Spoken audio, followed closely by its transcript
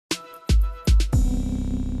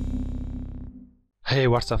Hey,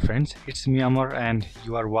 what's up friends, it's me Amar and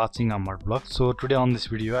you are watching Amar Blog. So today on this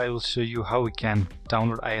video I will show you how we can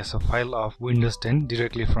download ISO file of Windows 10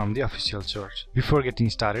 directly from the official source. Before getting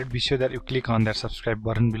started, be sure that you click on that subscribe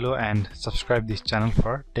button below and subscribe this channel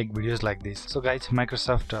for tech videos like this. So guys,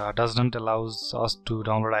 Microsoft doesn't allow us to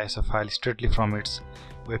download ISO file straightly from its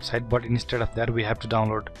website, but instead of that we have to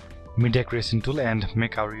download Media Creation tool and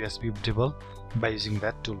make our USB bootable by using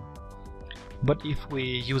that tool. But if we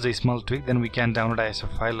use a small tweak, then we can download ISO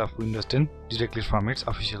file of Windows 10 directly from its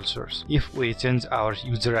official source. If we change our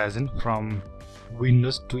user agent from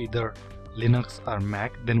Windows to either Linux or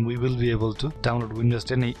Mac, then we will be able to download Windows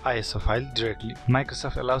 10 ISO file directly.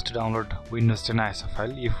 Microsoft allows to download Windows 10 ISO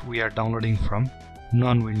file if we are downloading from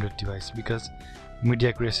non-Windows device, because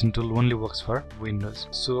Media Creation tool only works for Windows.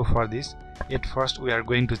 So for this, at first we are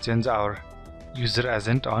going to change our user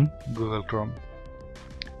agent on Google Chrome.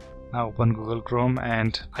 Now open Google Chrome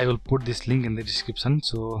and I will put this link in the description,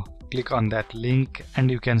 so click on that link and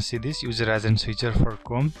you can see this user agent switcher for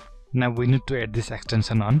Chrome. Now we need to add this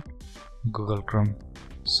extension on Google Chrome,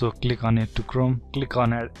 so click on it to Chrome, click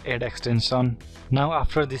on add extension. Now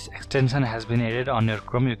after this extension has been added on your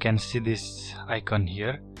Chrome, you can see this icon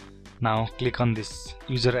here. Now click on this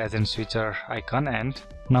user agent switcher icon and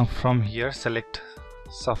now from here select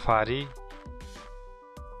Safari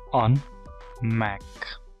on Mac,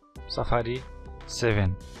 Safari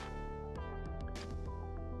 7.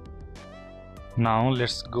 Now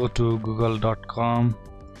let's go to google.com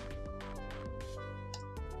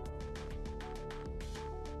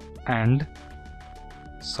and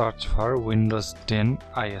search for Windows 10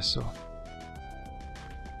 ISO.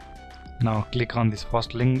 Now click on this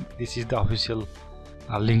first link. This is the official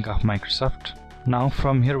link of Microsoft. Now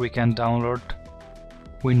from here we can download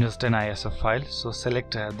Windows 10 ISO file, so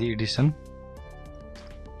select the edition.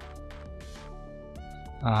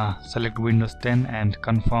 Select Windows 10 and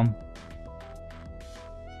confirm.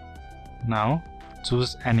 Now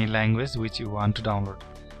choose any language which you want to download.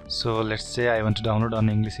 So let's say I want to download on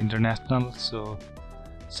English International, so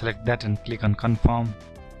select that and click on confirm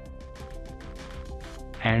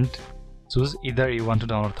and choose either you want to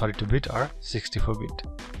download 32-bit or 64-bit.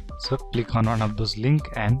 So click on one of those links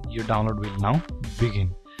and your download will now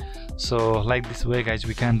begin. So like this way guys,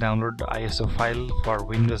 we can download the ISO file for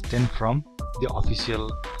Windows 10 from the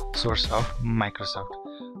official source of Microsoft.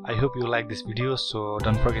 I hope you like this video, so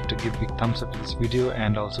don't forget to give big thumbs up to this video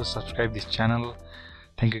and also subscribe this channel.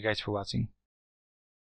 Thank you guys for watching.